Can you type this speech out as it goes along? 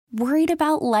Worried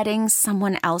about letting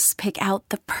someone else pick out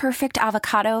the perfect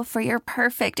avocado for your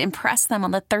perfect impress them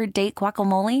on the third date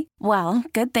guacamole? Well,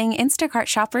 good thing Instacart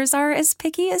shoppers are as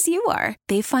picky as you are.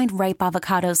 They find ripe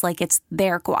avocados like it's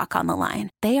their guac on the line.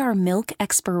 They are milk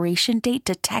expiration date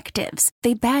detectives.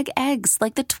 They bag eggs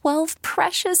like the 12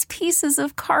 precious pieces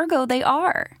of cargo they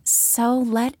are. So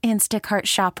let Instacart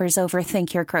shoppers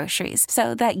overthink your groceries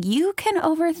so that you can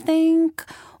overthink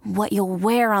what you'll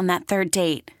wear on that third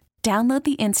date. Download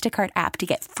the Instacart app to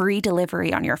get free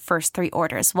delivery on your first 3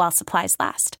 orders while supplies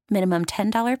last. Minimum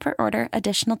 $10 per order.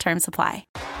 Additional terms apply.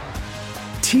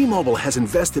 T-Mobile has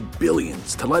invested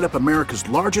billions to light up America's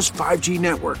largest 5G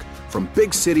network, from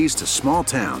big cities to small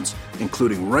towns,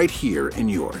 including right here in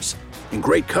yours. And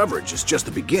great coverage is just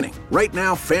the beginning. Right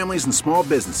now, families and small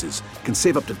businesses can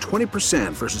save up to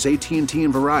 20% versus AT&T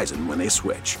and Verizon when they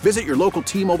switch. Visit your local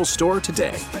T-Mobile store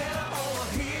today.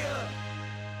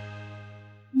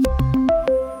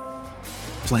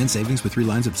 Plan savings with 3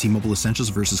 lines of T-Mobile Essentials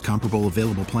versus comparable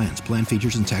available plans. Plan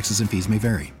features and taxes and fees may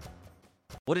vary.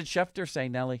 What did Schefter say,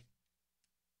 Nelly?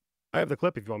 I have the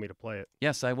clip if you want me to play it.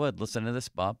 Yes, I would. Listen to this,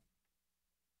 Bob.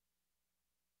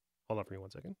 Hold on for me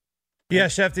 1 second. Yeah,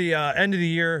 Schefter, end of the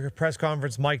year press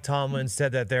conference, Mike Tomlin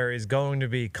said that there is going to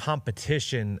be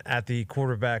competition at the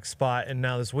quarterback spot. And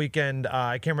now this weekend,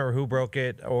 I can't remember who broke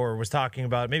it or was talking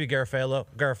about it. Maybe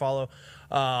Garofalo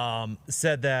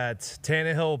said that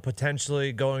Tannehill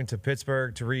potentially going to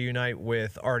Pittsburgh to reunite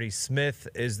with Artie Smith.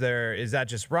 Is that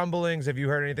just rumblings? Have you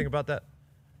heard anything about that?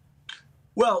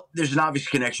 Well, there's an obvious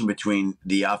connection between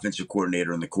the offensive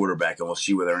coordinator and the quarterback, and we'll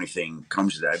see whether anything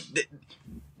comes to that.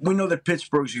 We know that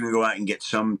Pittsburgh's going to go out and get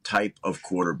some type of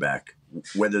quarterback,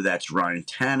 whether that's Ryan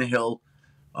Tannehill,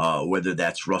 whether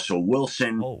that's Russell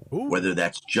Wilson, whether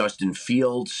that's Justin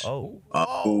Fields.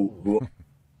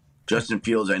 Justin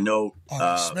Fields, I know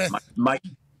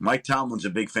Mike Tomlin's a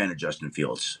big fan of Justin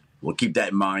Fields. We'll keep that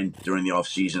in mind during the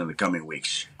offseason and the coming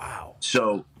weeks. Wow.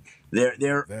 So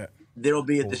there'll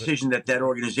be a decision that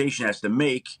organization has to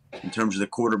make in terms of the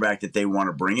quarterback that they want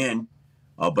to bring in.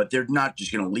 But they're not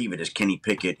just going to leave it as Kenny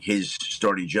Pickett, his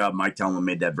starting job. Mike Tomlin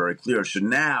made that very clear. So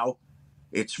now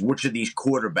it's which of these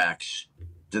quarterbacks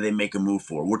do they make a move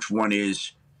for? Which one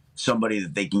is somebody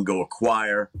that they can go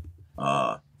acquire?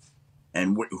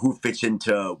 And who fits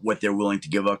into what they're willing to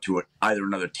give up to either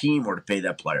another team or to pay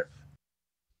that player?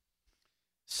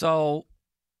 So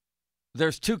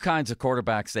there's 2 kinds of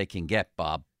quarterbacks they can get,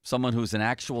 Bob. Someone who's an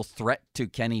actual threat to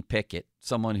Kenny Pickett,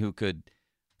 someone who could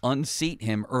unseat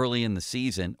him early in the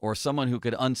season, or someone who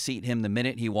could unseat him the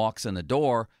minute he walks in the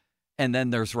door. And then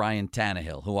there's Ryan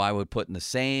Tannehill, who I would put in the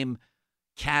same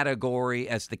category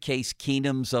as the Case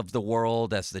Keenums of the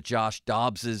world, as the Josh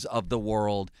Dobbses of the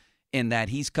world, in that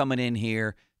he's coming in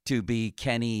here to be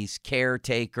Kenny's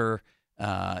caretaker.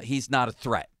 He's not a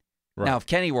threat. Right. Now, if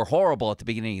Kenny were horrible at the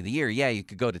beginning of the year, yeah, you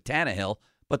could go to Tannehill,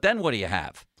 but then what do you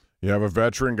have? You have a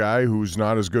veteran guy who's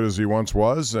not as good as he once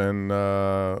was, and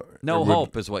no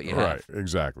hope is what you have. Right,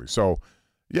 exactly. So,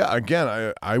 yeah,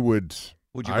 again, I would.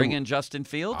 Would you bring in Justin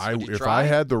Fields? If I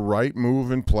had the right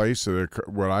move in place,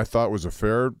 what I thought was a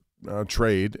fair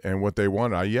trade and what they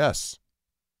wanted, yes.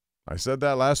 I said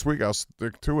that last week. I'll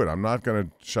stick to it. I'm not going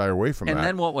to shy away from that. And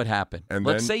then what would happen?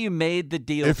 Let's say you made the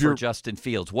deal for Justin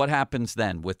Fields. What happens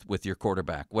then with your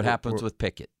quarterback? What happens with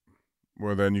Pickett?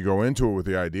 Well, then you go into it with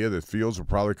the idea that Fields will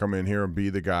probably come in here and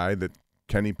be the guy that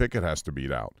Kenny Pickett has to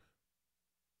beat out.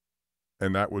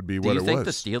 And that would be what it was. Do you think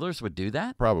the Steelers would do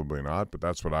that? Probably not, but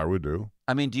that's what I would do.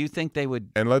 I mean, do you think they would?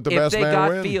 And let the best man win. If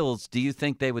they got Fields, do you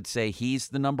think they would say he's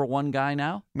the number 1 guy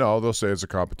now? No, they'll say it's a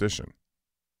competition.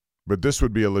 But this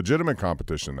would be a legitimate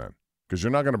competition then, because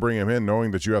you're not going to bring him in knowing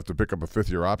that you have to pick up a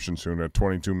 5th-year option soon at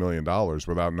 $22 million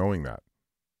without knowing that.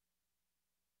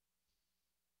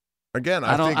 Again,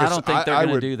 I don't think they're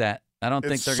going to do that. I don't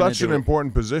think they're going to do it. It's such an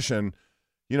important position.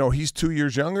 You know, he's 2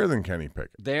 years younger than Kenny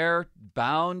Pickett. They're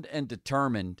bound and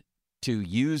determined to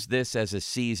use this as a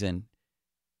season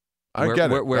where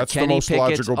That's Kenny the most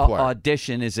Pickett's logical play.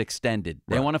 Audition is extended.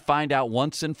 They want to find out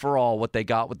once and for all what they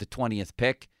got with the 20th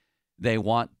pick. They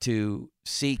want to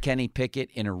see Kenny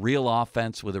Pickett in a real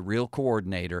offense with a real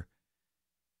coordinator.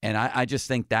 And I just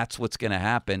think that's what's going to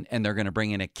happen. And they're going to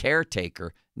bring in a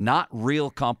caretaker, not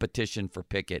real competition for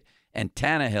Pickett. And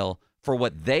Tannehill, for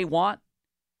what they want,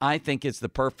 I think is the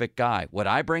perfect guy. Would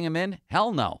I bring him in?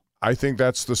 Hell no. I think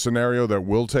that's the scenario that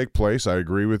will take place. I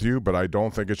agree with you, but I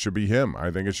don't think it should be him.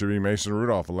 I think it should be Mason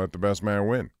Rudolph and let the best man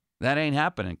win. That ain't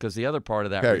happening because the other part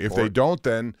of that report, if they don't,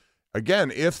 then,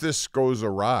 again, if this goes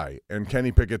awry and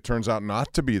Kenny Pickett turns out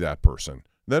not to be that person,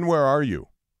 then where are you?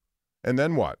 And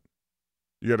then what?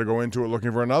 You got to go into it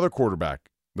looking for another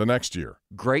quarterback the next year.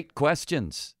 Great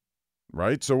questions.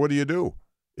 right? So what do?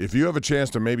 If you have a chance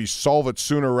to maybe solve it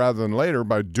sooner rather than later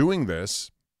by doing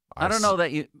this. I don't know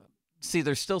that you – see,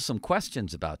 there's still some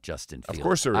questions about Justin Fields. Of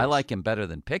course there is. I like him better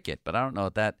than Pickett, but I don't know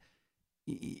that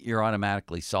you're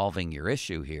automatically solving your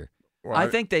issue here. Well, I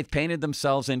think they've painted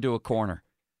themselves into a corner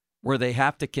where they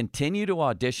have to continue to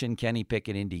audition Kenny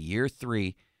Pickett into year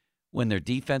 3 when their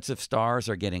defensive stars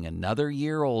are getting another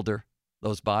year older,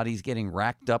 those bodies getting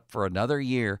racked up for another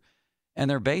year, and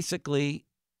they're basically,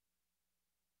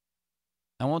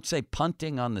 I won't say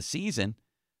punting on the season,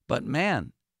 but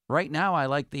man, right now I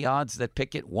like the odds that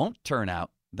Pickett won't turn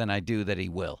out than I do that he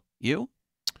will. You?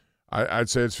 I'd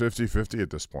say it's 50-50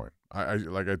 at this point. I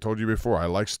like I told you before, I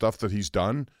like stuff that he's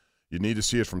done. You need to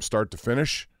see it from start to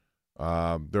finish.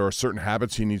 There are certain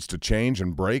habits he needs to change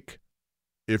and break.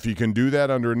 If he can do that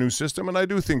under a new system, and I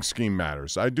do think scheme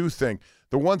matters. I do think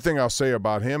the one thing I'll say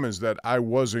about him is that I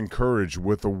was encouraged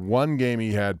with the one game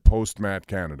he had post-Matt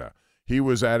Canada. He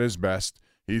was at his best.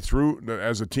 He threw,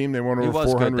 as a team, they went over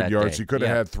 400 yards. He could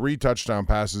have had 3 touchdown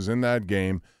passes in that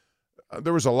game.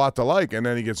 There was a lot to like, and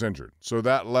then he gets injured. So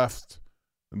that left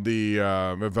the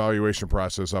evaluation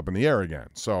process up in the air again.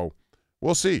 So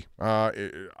we'll see.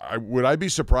 Would I be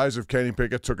surprised if Kenny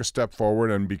Pickett took a step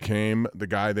forward and became the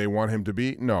guy they want him to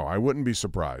be? No, I wouldn't be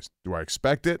surprised. Do I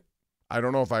expect it? I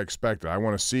don't know if I expect it. I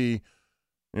want to see,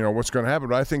 what's going to happen.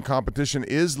 But I think competition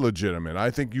is legitimate.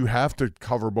 I think you have to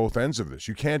cover both ends of this.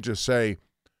 You can't just say,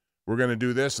 we're going to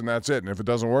do this and that's it. And if it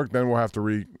doesn't work, then we'll have to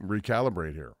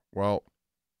recalibrate here. Well,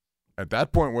 at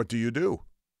that point, what do you do?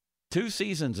 2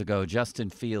 seasons ago, Justin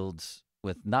Fields,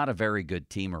 with not a very good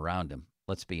team around him,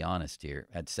 let's be honest here,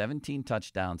 had 17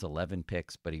 touchdowns, 11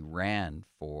 picks, but he ran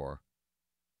for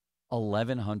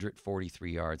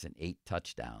 1,143 yards and 8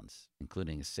 touchdowns,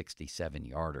 including a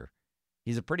 67-yarder.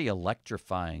 He's a pretty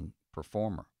electrifying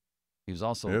performer. He was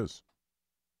also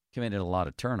committed a lot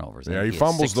of turnovers. Yeah, he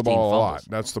fumbles the ball a lot.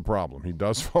 That's the problem. He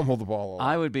does fumble the ball a lot.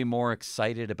 I would be more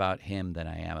excited about him than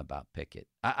I am about Pickett.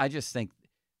 I just think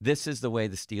this is the way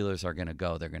the Steelers are going to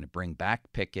go. They're going to bring back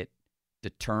Pickett,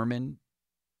 determined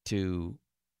to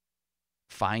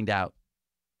find out,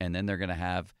 and then they're going to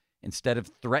have, instead of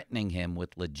threatening him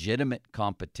with legitimate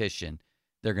competition,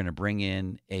 they're going to bring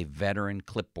in a veteran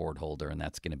clipboard holder, and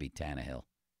that's going to be Tannehill.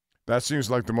 That seems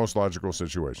like the most logical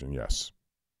situation, yes.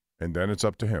 And then it's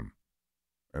up to him,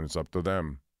 and it's up to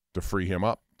them to free him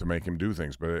up, to make him do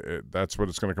things. But that's what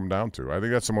it's going to come down to. I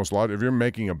think that's the most logical. If you're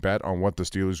making a bet on what the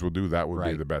Steelers will do, that would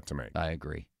be the bet to make. I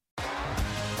agree.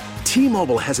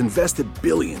 T-Mobile has invested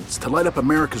billions to light up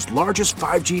America's largest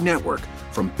 5G network,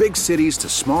 from big cities to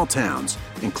small towns,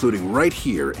 including right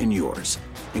here in yours.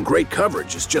 And great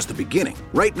coverage is just the beginning.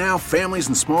 Right now, families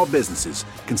and small businesses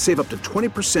can save up to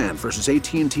 20% versus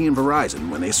AT&T and Verizon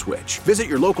when they switch. Visit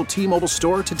your local T-Mobile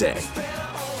store today.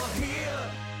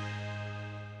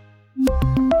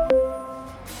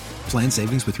 Plan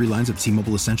savings with 3 lines of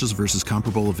T-Mobile Essentials versus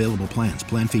comparable available plans.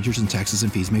 Plan features and taxes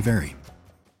and fees may vary.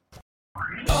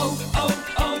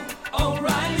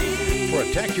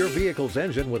 Protect your vehicle's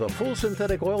engine with a full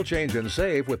synthetic oil change and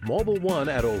save with Mobil 1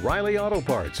 at O'Reilly Auto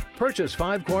Parts. Purchase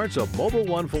 5 quarts of Mobil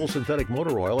 1 full synthetic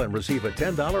motor oil and receive a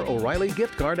 $10 O'Reilly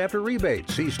gift card after rebate.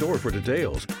 See store for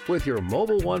details. With your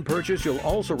Mobil 1 purchase, you'll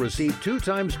also receive 2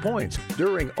 times points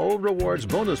during Old Rewards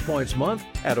Bonus Points Month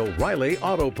at O'Reilly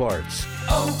Auto Parts.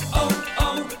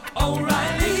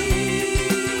 O'Reilly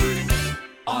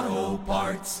Auto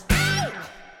Parts.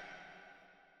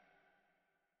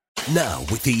 Now,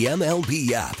 with the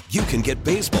MLB app, you can get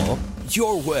baseball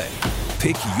your way.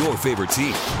 Pick your favorite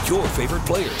team, your favorite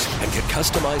players, and get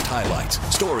customized highlights,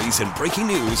 stories, and breaking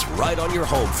news right on your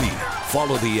home feed.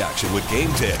 Follow the action with Game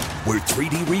 10, where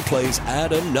 3D replays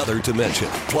add another dimension.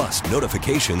 Plus,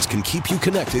 notifications can keep you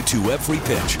connected to every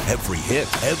pitch, every hit,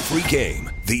 every game.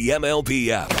 The MLB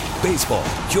app. Baseball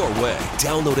your way.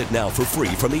 Download it now for free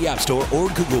from the App Store or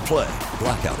Google Play.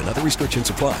 Blackout and other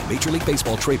restrictions apply. Major League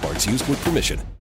Baseball trademarks used with permission.